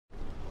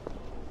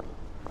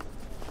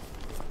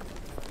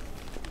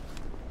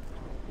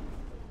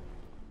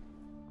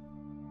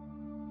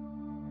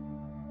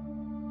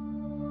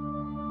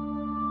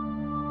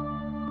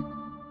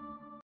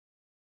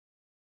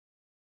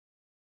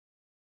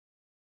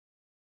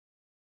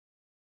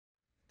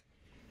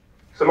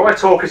So my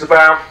talk is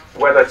about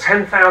whether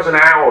 10,000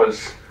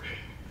 hours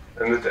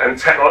and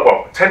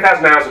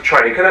 10,000 hours of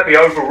training, can that be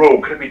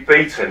overruled, can it be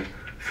beaten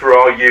through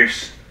our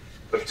use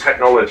of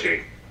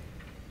technology?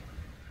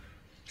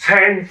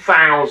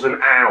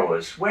 10,000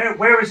 hours.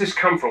 Where has this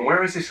come from?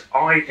 Where has this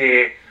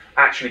idea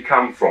actually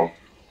come from?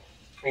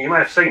 And you may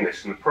have seen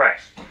this in the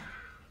press.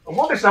 And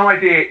what this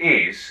idea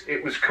is,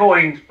 it was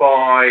coined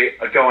by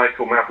a guy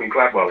called Malcolm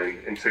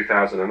Gladwell in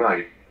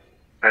 2008.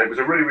 And it was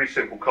a really, really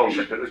simple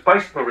concept. It was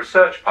based on a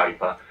research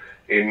paper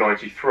in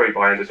 '93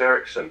 by Anders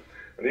Ericsson.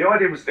 And the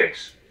idea was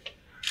this,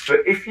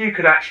 that if you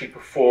could actually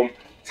perform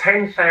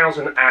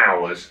 10,000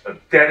 hours of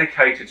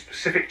dedicated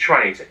specific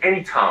training to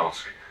any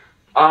task,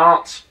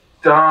 art,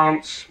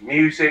 dance,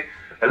 music,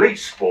 elite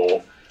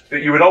sport,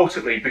 that you would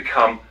ultimately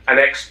become an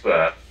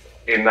expert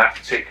in that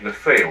particular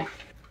field.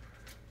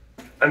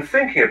 And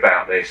thinking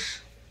about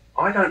this,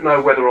 I don't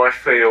know whether I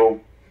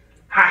feel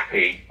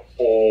happy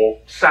or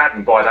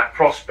saddened by that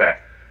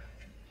prospect.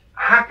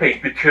 Happy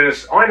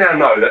because I now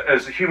know that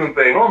as a human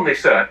being on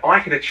this earth,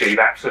 I can achieve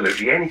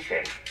absolutely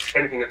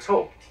anything at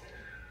all.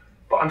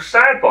 But I'm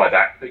sad by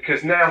that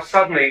because now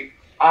suddenly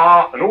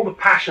art and all the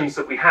passions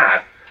that we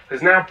have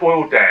has now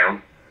boiled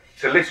down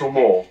to little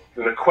more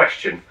than a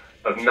question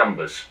of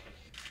numbers.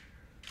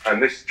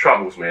 And this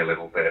troubles me a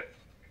little bit.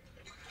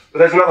 But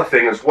there's another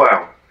thing as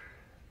well.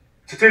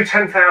 To do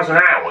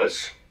 10,000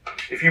 hours,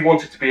 if you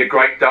wanted to be a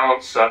great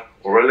dancer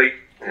or elite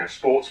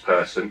sports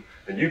person,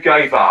 and you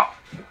gave up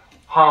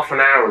half an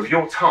hour of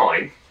your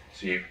time,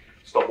 so you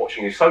stop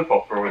watching your soap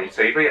opera on your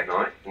TV at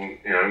night,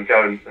 and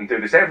go and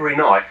do this every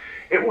night,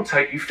 it will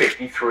take you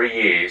 53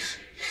 years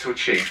to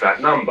achieve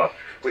that number,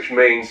 which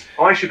means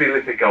I should be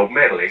Olympic gold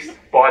medalist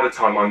by the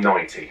time I'm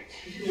 90.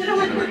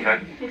 Okay?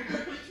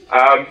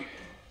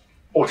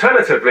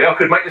 Alternatively, I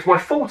could make this my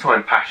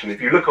full-time passion.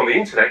 If you look on the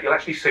internet, you'll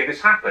actually see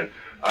this happen.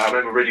 I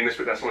remember reading this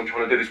book about someone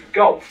trying to do this with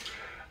golf.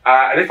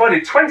 And if I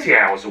did 20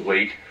 hours a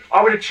week,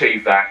 I would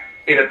achieve that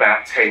in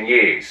about 10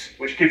 years,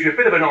 which gives you a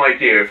bit of an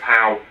idea of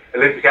how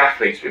Olympic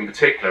athletes in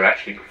particular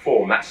actually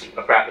perform. That's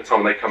about the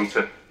time they come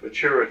to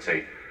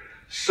maturity.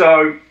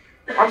 So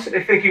I'm sitting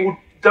there thinking, well,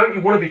 don't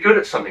you want to be good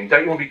at something?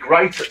 Don't you want to be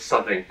great at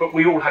something? But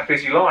we all have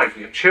busy lives.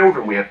 We have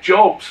children, we have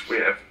jobs, we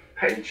have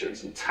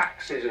pensions and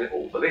taxes,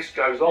 and the list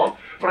goes on.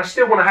 But I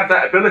still want to have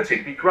that ability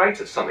to be great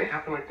at something. How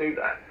can I do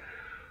that?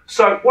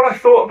 So what I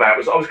thought about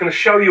was I was going to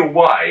show you a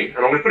way,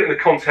 and I'm going to put it in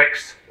the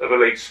context of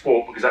elite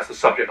sport because that's the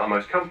subject I'm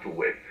most comfortable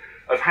with,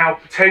 of how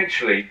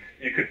potentially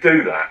you could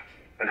do that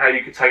and how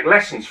you could take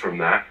lessons from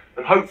that,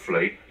 and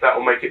hopefully that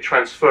will make it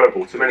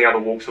transferable to many other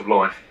walks of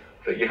life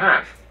that you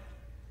have.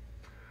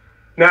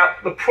 Now,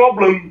 the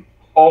problem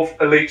of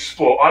elite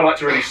sport, I like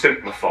to really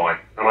simplify,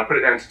 and I put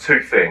it down to two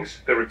things.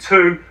 There are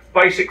two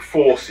basic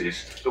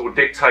forces that will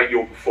dictate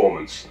your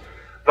performance.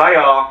 They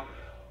are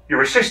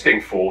your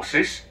assisting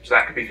forces, so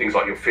that could be things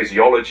like your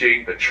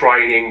physiology, the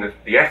training,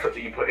 the effort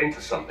that you put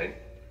into something,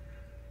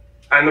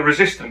 and the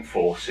resistant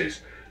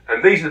forces.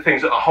 And these are the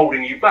things that are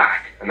holding you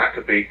back, and that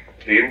could be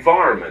the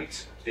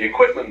environment, the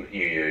equipment that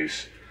you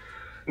use.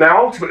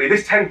 Now, ultimately,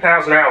 this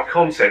 10,000 hour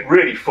concept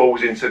really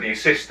falls into the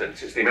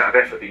assistance. It's the amount of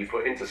effort that you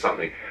put into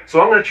something. So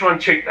I'm going to try and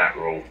cheat that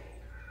rule.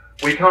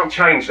 We can't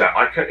change that.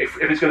 If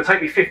it's going to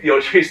take me 50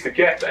 odd years to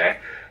get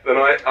there, then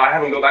I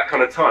haven't got that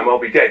kind of time. I'll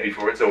be dead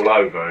before it's all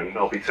over, and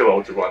I'll be too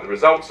old to write the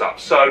results up.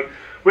 So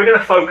we're going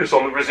to focus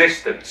on the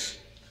resistance.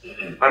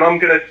 And I'm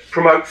going to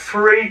promote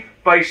three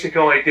basic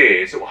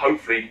ideas that will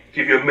hopefully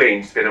give you a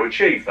means to be able to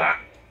achieve that.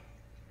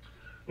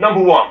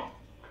 Number one,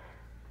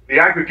 the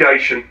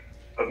aggregation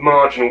of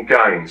marginal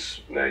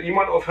gains. Now, you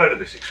might not have heard of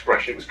this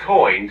expression. It was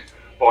coined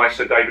by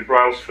Sir David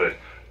Brailsford,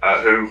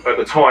 who at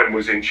the time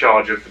was in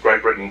charge of the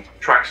Great Britain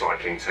track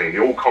cycling team, the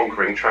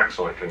all-conquering track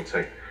cycling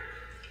team.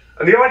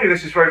 And the idea of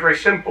this is very, very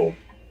simple.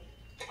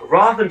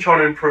 Rather than trying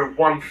to improve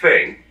one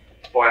thing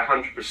by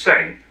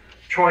 100%,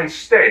 try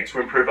instead to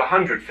improve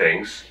 100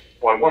 things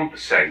by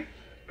 1%,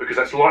 because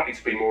that's likely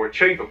to be more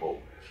achievable.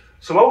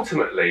 So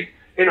ultimately,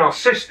 in our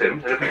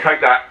system, and if we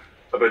take that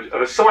of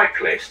a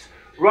cyclist,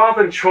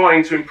 rather than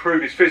trying to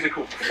improve his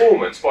physical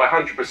performance by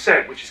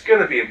 100%, which is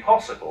going to be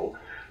impossible,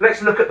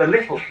 let's look at the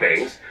little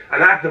things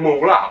and add them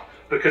all up,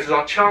 because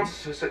our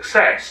chances of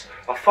success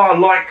are far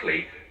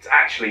likely to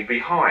actually be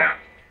higher.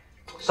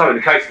 So in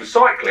the case of a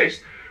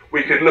cyclist,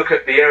 we could look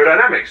at the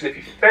aerodynamics, and if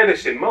you bear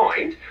this in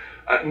mind,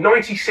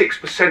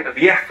 96% of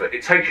the effort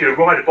it takes you to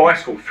ride a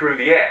bicycle through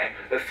the air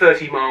at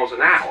 30 miles an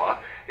hour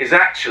is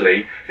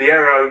actually the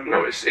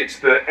it's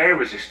the air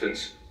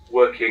resistance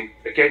working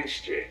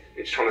against you.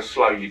 It's trying to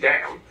slow you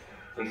down.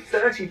 And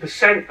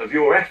 30% of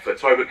your effort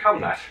to overcome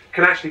that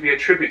can actually be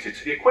attributed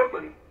to the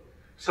equipment.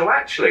 So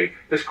actually,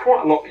 there's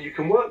quite a lot that you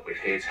can work with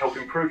here to help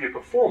improve your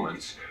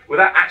performance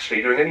without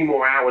actually doing any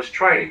more hours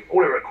training.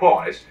 All it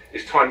requires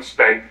is time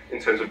spent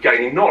in terms of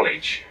gaining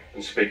knowledge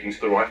and speaking to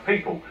the right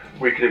people.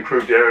 We can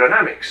improve the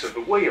aerodynamics of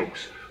the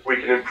wheels. We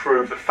can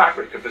improve the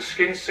fabric of the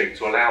skin suit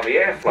to allow the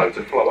airflow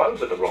to flow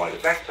over the rider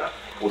better,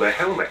 or their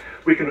helmet.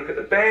 We can look at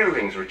the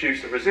bearings,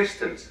 reduce the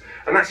resistance.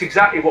 And that's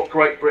exactly what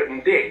Great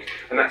Britain did.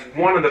 And that's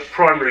one of the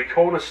primary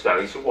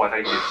cornerstones of why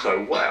they did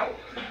so well.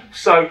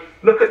 So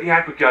look at the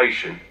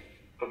aggregation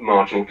of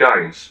marginal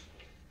gains.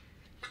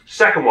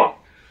 Second one,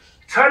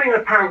 turning an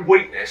apparent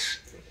weakness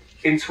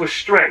into a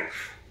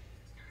strength.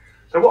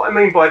 So what I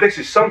mean by this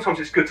is sometimes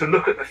it's good to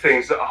look at the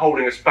things that are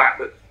holding us back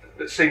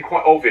that seem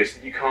quite obvious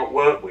that you can't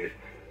work with,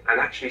 and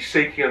actually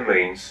seeking a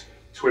means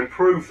to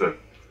improve them.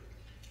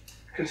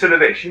 Consider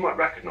this, you might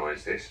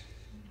recognise this.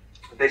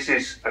 This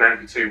is an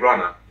amputee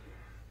runner,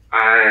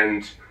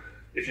 and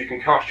if you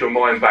can cast your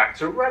mind back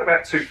to around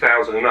about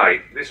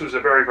 2008, this was a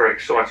very, very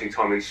exciting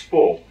time in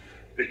sport,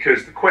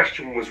 because the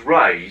question was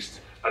raised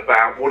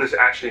about what does it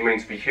actually mean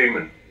to be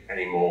human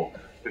anymore,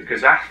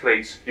 because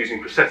athletes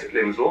using prosthetic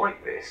limbs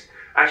like this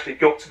actually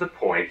got to the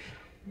point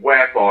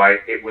whereby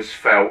it was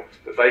felt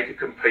that they could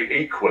compete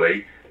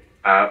equally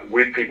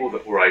with people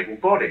that were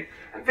able-bodied.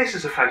 And this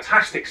is a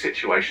fantastic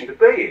situation to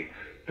be in,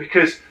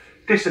 because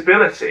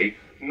disability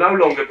no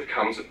longer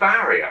becomes a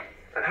barrier.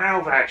 And how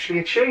have they actually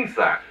achieved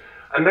that?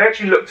 And they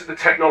actually looked at the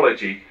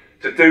technology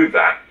to do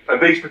that,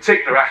 and these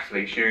particular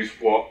athletes used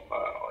what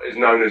is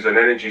known as an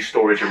energy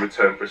storage and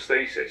return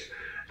prosthesis.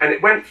 And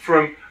it went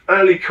from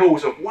early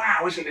calls of, wow,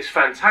 isn't this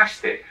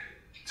fantastic,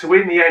 to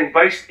in the end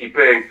basically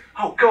being,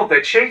 oh God,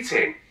 they're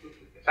cheating.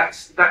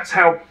 That's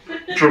how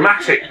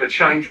dramatic the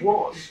change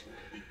was.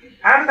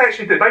 How did they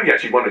actually do it? Maybe you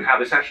actually wondered how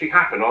this actually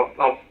happened.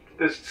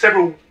 There's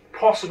several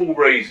possible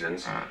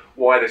reasons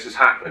why this has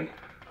happened.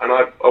 And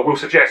I will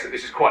suggest that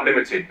this is quite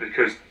limited,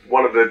 because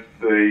one of the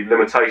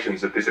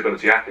limitations of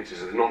disability athletes is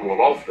there's not a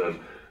lot of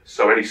them.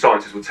 So any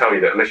scientist will tell you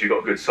that unless you've got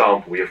a good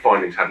sample, your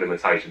findings have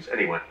limitations.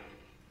 Anyway,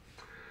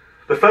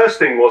 the first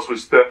thing was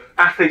that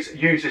athletes that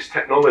use this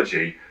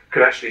technology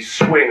could actually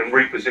swing and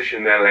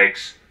reposition their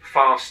legs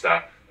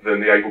faster than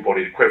the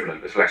able-bodied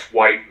equivalent. There's less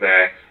weight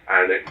there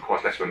and it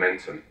requires less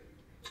momentum.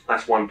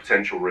 That's one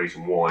potential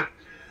reason why.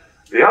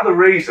 The other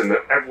reason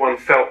that everyone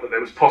felt that it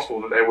was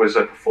possible that there was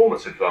a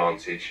performance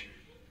advantage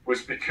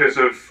was because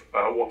of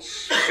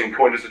what's been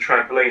coined as the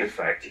trampoline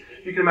effect.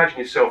 You can imagine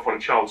yourself on a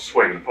child's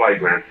swing in the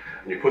playground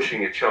and you're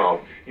pushing your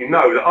child. You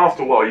know that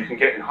after a while you can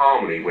get in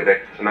harmony with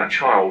it and that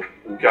child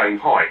will gain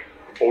height.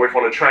 Or if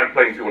on a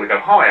trampoline, if you want to go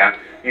higher,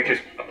 you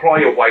just apply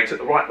your weight at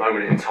the right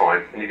moment in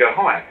time and you go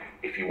higher.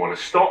 If you want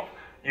to stop,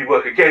 you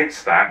work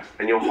against that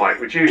and your height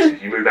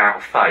reduces. You move out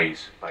of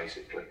phase,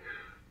 basically.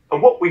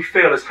 And what we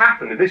feel has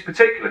happened in this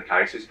particular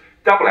case is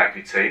double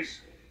amputees,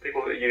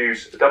 people that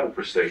use a double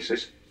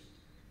prosthesis,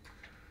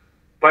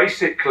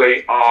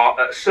 basically are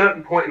at a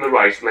certain point in the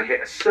race and they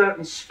hit a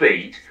certain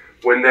speed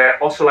when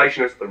their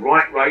oscillation is at the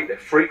right rate, their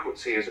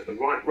frequency is at the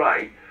right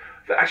rate,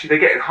 that actually they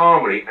get in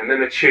harmony and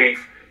then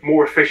achieve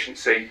more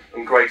efficiency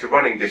and greater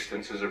running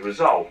distance as a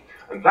result.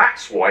 And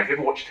that's why, if you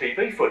ever watch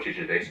TV footage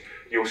of this,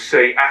 you'll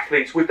see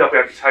athletes with double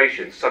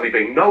amputations suddenly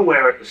being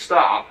nowhere at the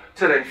start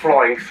to then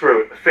flying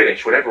through at the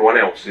finish when everyone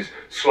else is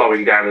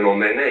slowing down and on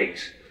their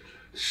knees.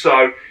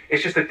 So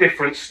it's just a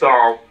different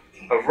style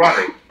of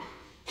running.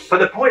 But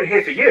the point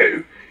here for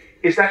you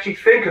is to actually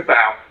think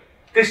about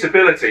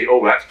disability,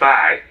 oh that's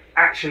bad,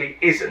 actually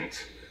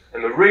isn't.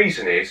 And the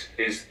reason is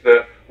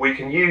that we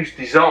can use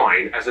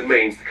design as a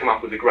means to come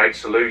up with the great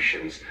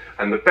solutions.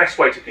 And the best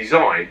way to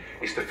design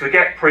is to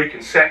forget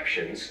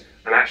preconceptions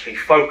and actually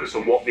focus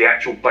on what the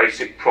actual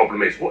basic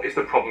problem is. What is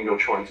the problem you're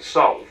trying to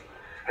solve?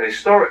 And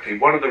historically,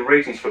 one of the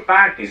reasons for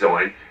bad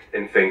design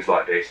in things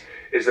like this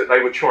is that they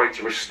were trying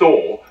to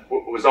restore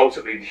what was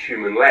ultimately the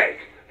human leg.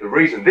 The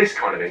reason this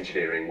kind of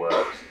engineering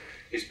works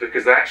is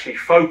because they actually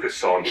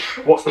focus on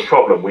what's the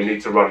problem, we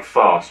need to run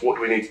fast, what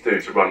do we need to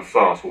do to run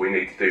fast, well we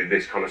need to do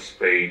this kind of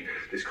speed,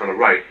 this kind of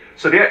rate.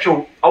 So the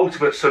actual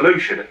ultimate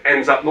solution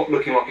ends up not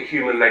looking like a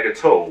human leg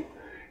at all.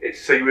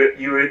 It's so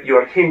you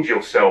unhinge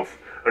yourself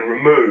and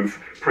remove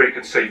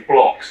preconceived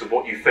blocks of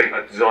what you think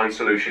a design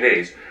solution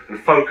is and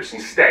focus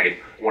instead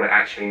on what it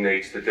actually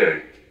needs to do.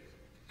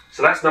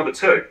 So that's number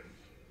two.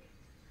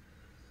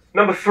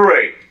 Number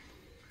three,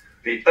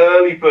 the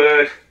early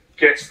bird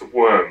gets the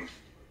worm.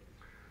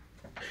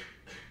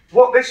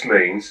 What this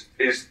means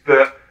is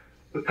that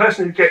the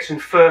person who gets in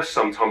first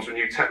sometimes with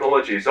new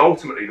technology is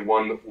ultimately the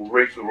one that will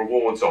reap the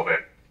rewards of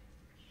it.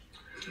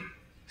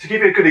 To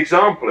give you a good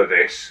example of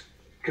this,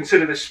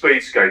 consider this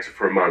speed skater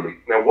for a moment.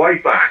 Now way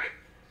back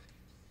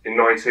in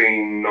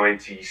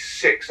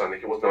 1996, I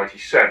think it was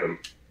 97,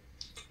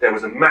 there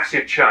was a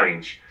massive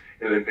change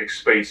in Olympic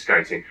speed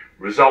skating.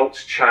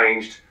 Results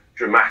changed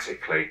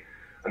dramatically.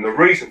 And the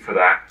reason for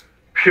that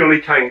purely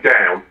came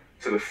down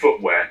to the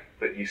footwear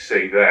that you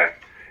see there.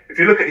 If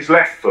you look at his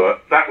left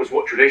foot, that was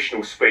what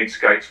traditional speed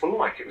skates were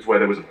like. It was where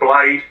there was a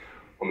blade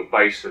on the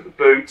base of the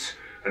boot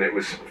and it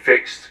was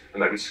fixed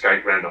and they would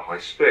skate around at high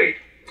speed.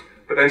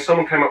 But then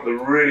someone came up with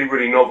a really,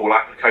 really novel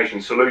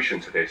application solution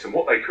to this, and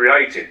what they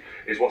created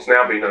is what's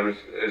now been known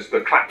as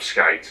the clap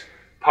skate,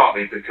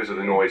 partly because of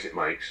the noise it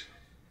makes.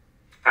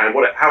 And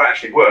how it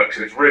actually works,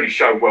 and it's really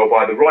shown well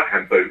by the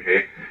right-hand boot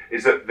here,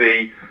 is that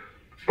the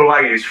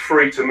blade is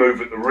free to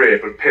move at the rear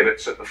but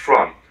pivots at the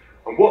front.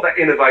 And what that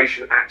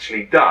innovation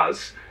actually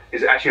does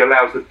is it actually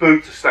allows the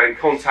boot to stay in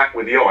contact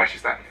with the ice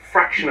just that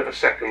fraction of a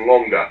second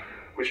longer,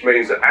 which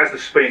means that as the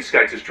speed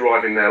skater's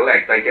driving their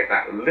leg, they get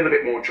that little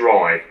bit more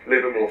drive, a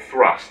little bit more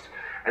thrust.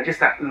 And just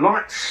that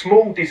light,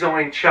 small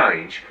design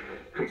change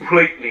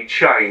completely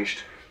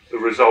changed the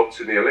results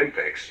in the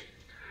Olympics.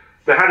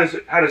 Now,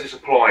 how does this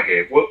apply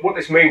here? What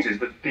this means is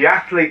that the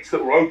athletes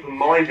that were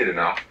open-minded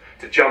enough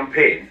to jump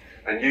in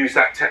and use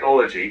that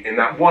technology in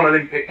that one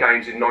Olympic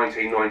Games in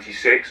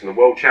 1996 and the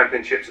World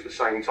Championships at the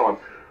same time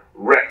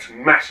reaped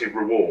massive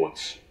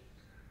rewards.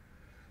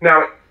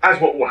 Now,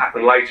 as what will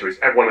happen later is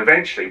everyone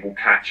eventually will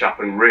catch up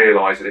and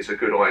realise that it's a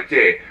good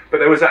idea, but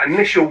there was that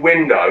initial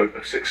window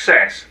of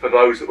success for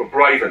those that were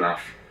brave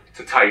enough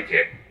to take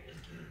it.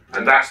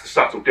 And that's the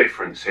subtle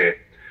difference here.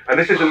 And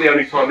this isn't the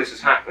only time this has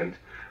happened.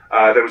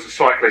 There was a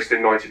cyclist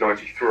in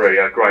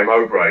 1993, Graham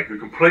O'Bray, who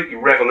completely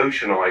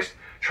revolutionised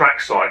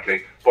track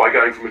cycling by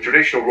going from a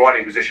traditional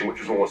riding position, which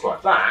was almost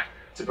like that,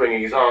 to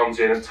bringing his arms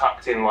in and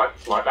tucked in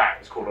like that.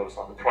 It's called almost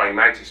like the praying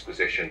mantis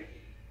position.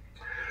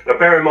 Now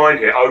bear in mind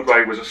here,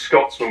 O'Bray was a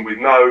Scotsman with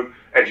no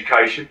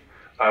education,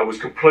 was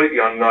completely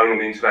unknown on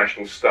the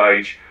international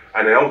stage,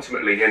 and then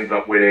ultimately he ended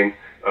up winning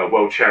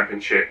World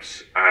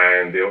Championships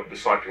and the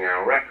cycling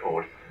hour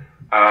record.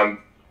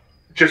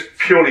 Just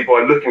purely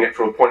by looking at it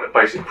from a point of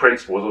basic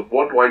principles of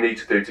what do I need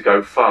to do to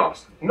go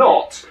fast,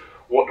 not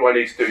what do I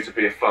need to do to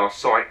be a fast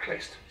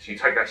cyclist. So you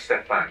take that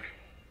step back.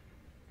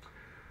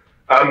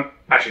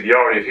 Actually, the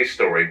irony of his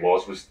story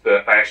was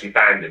that they actually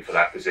banned him for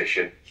that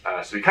position.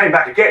 So he came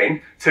back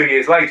again 2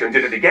 years later and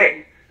did it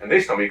again. And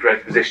this time he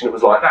created a position that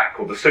was like that,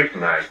 called the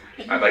Superman.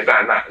 And they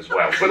banned that as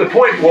well. But the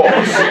point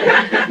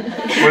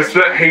was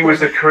that he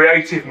was a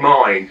creative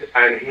mind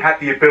and he had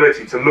the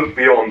ability to look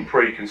beyond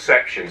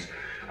preconceptions.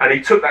 And he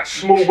took that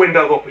small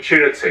window of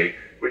opportunity,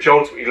 which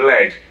ultimately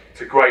led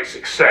to great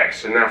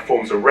success and now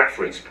forms a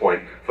reference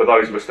point for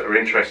those of us that are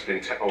interested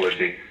in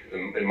technology,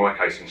 in my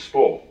case in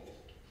sport.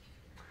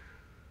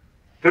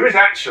 There is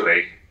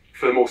actually,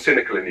 for the more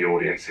cynical in the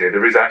audience here,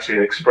 there is actually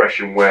an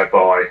expression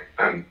whereby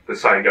the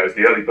saying goes,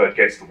 the early bird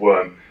gets the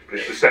worm, but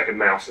it's the second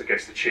mouse that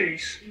gets the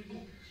cheese.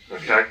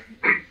 Okay?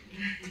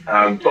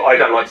 But I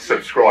don't like to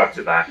subscribe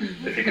to that,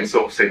 if you can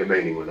sort of see the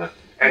meaning with that.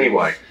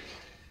 Anyway,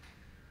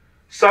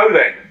 so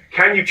then,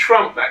 can you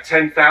trump that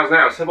 10,000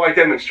 hours? Have I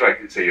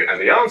demonstrated it to you? And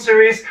the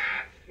answer is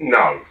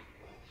no.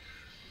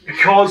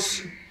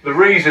 Because the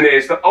reason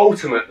is that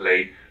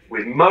ultimately,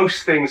 with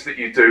most things that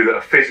you do that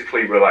are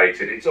physically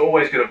related, it's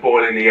always going to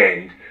boil in the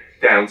end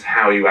down to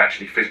how you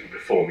actually physically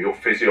perform, your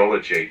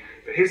physiology.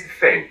 But here's the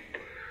thing,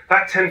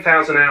 that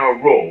 10,000 hour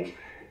rule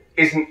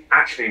isn't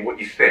actually what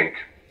you think,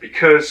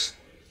 because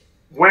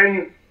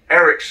when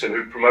Ericsson,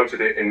 who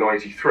promoted it in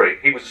 '93,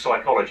 he was a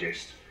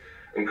psychologist,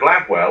 and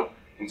Gladwell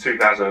in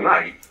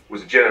 2008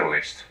 was a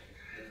journalist.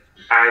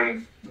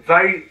 And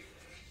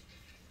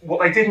what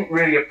they didn't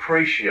really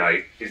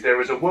appreciate is there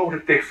is a world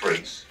of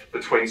difference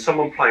between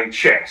someone playing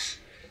chess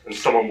and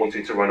someone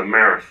wanting to run a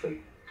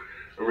marathon.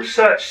 And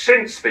research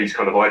since these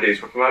kind of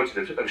ideas were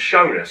promoted have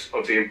shown us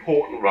of the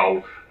important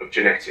role of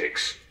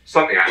genetics,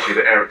 something actually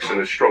that Ericsson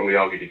has strongly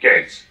argued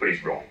against, but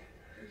he's wrong.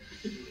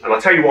 And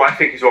I'll tell you why I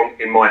think he's wrong,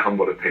 in my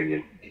humble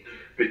opinion.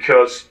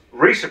 Because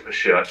recent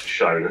research has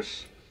shown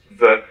us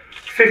that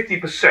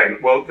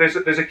 50%, well, there's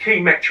a key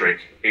metric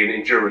in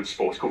endurance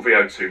sports called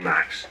VO2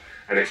 max,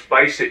 and it's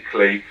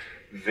basically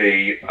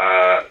the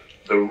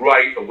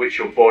rate at which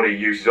your body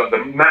uses,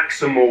 the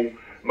maximal,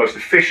 most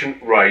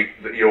efficient rate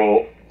that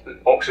your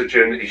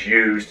oxygen is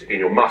used in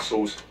your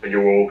muscles and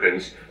your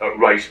organs at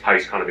race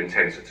pace kind of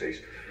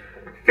intensities.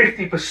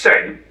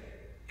 50%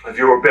 of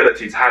your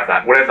ability to have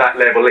that, whatever that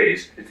level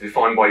is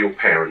defined by your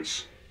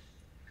parents.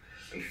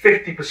 And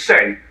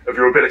 50% of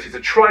your ability to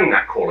train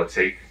that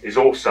quality is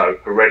also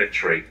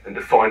hereditary and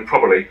defined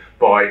probably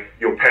by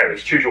your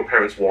parents. Choose your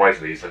parents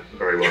wisely is a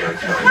very well-known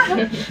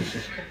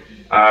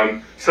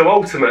saying. So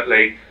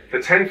ultimately,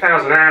 the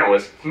 10,000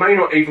 hours may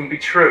not even be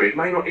true. It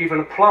may not even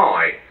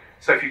apply.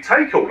 So if you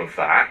take all of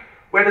that,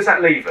 where does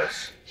that leave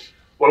us?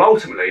 Well,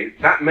 ultimately,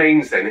 that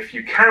means then if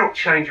you cannot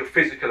change your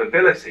physical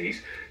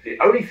abilities, the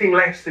only thing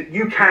less that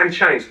you can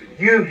change, that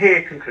you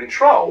here can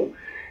control,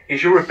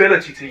 is your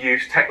ability to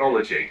use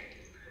technology.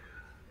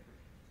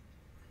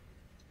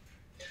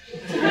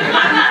 To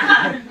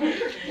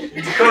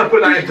kind of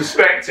put that in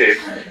perspective,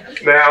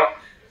 now,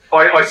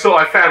 I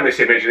found this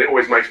image and it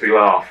always makes me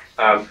laugh,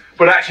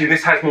 but actually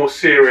this has more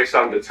serious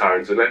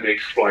undertones, and let me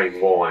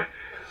explain why.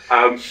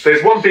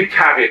 There's one big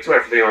caveat to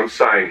everything I'm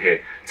saying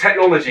here.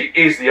 Technology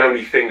is the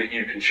only thing that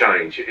you can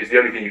change. It is the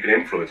only thing you can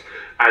influence.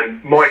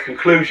 And my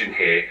conclusion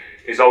here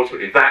is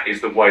ultimately that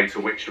is the way to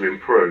which to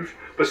improve.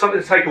 But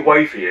something to take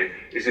away for you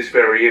is this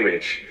very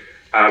image.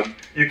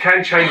 You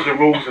can change the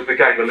rules of the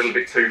game a little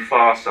bit too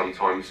fast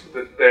sometimes.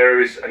 There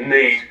is a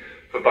need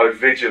for both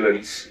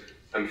vigilance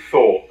and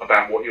thought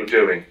about what you're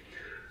doing.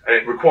 And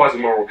it requires a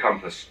moral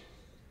compass.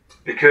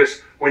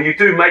 Because when you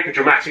do make a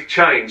dramatic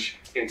change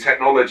in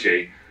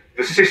technology,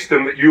 the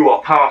system that you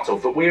are part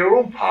of, that we are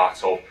all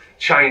part of,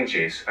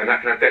 changes, and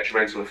that can have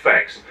detrimental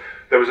effects.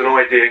 There was an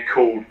idea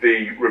called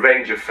the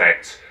revenge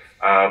effect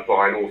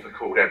by an author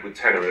called Edward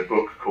Tenner in a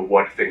book called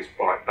Why Do Things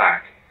Bite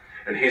Back?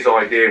 And his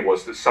idea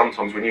was that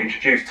sometimes when you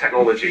introduce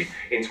technology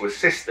into a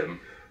system,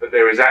 that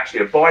there is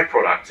actually a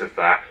byproduct of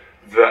that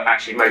that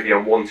actually may be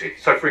unwanted.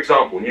 So for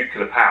example,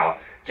 nuclear power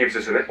gives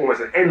us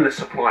almost an endless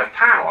supply of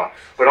power,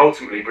 but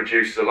ultimately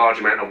produces a large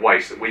amount of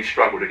waste that we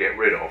struggle to get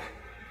rid of.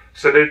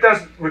 So there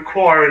does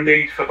require a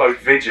need for both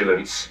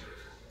vigilance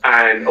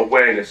and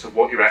awareness of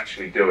what you're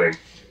actually doing.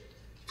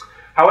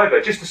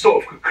 However, just to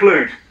sort of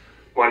conclude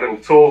my little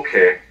talk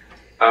here,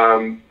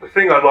 the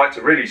thing I'd like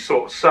to really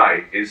sort of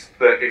say is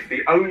that if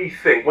the only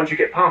thing, once you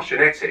get past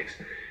genetics,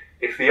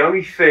 if the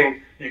only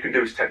thing you can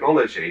do is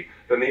technology,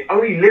 then the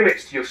only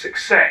limits to your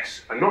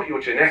success are not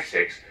your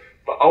genetics,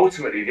 but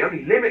ultimately the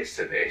only limits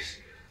to this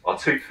are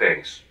two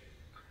things.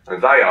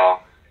 And they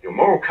are your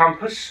moral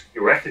compass,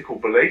 your ethical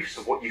beliefs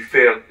of what you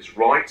feel is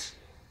right,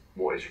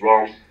 what is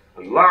wrong,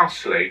 and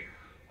lastly,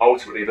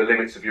 ultimately the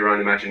limits of your own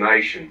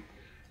imagination.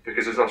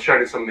 Because as I've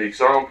shown in some of the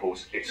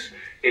examples,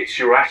 it's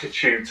your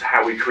attitude to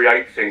how we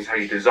create things, how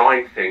you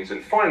design things,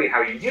 and finally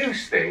how you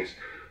use things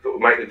that will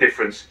make the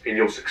difference in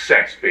your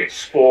success, be it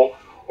sport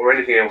or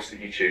anything else that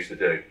you choose to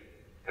do.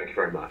 Thank you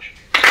very much.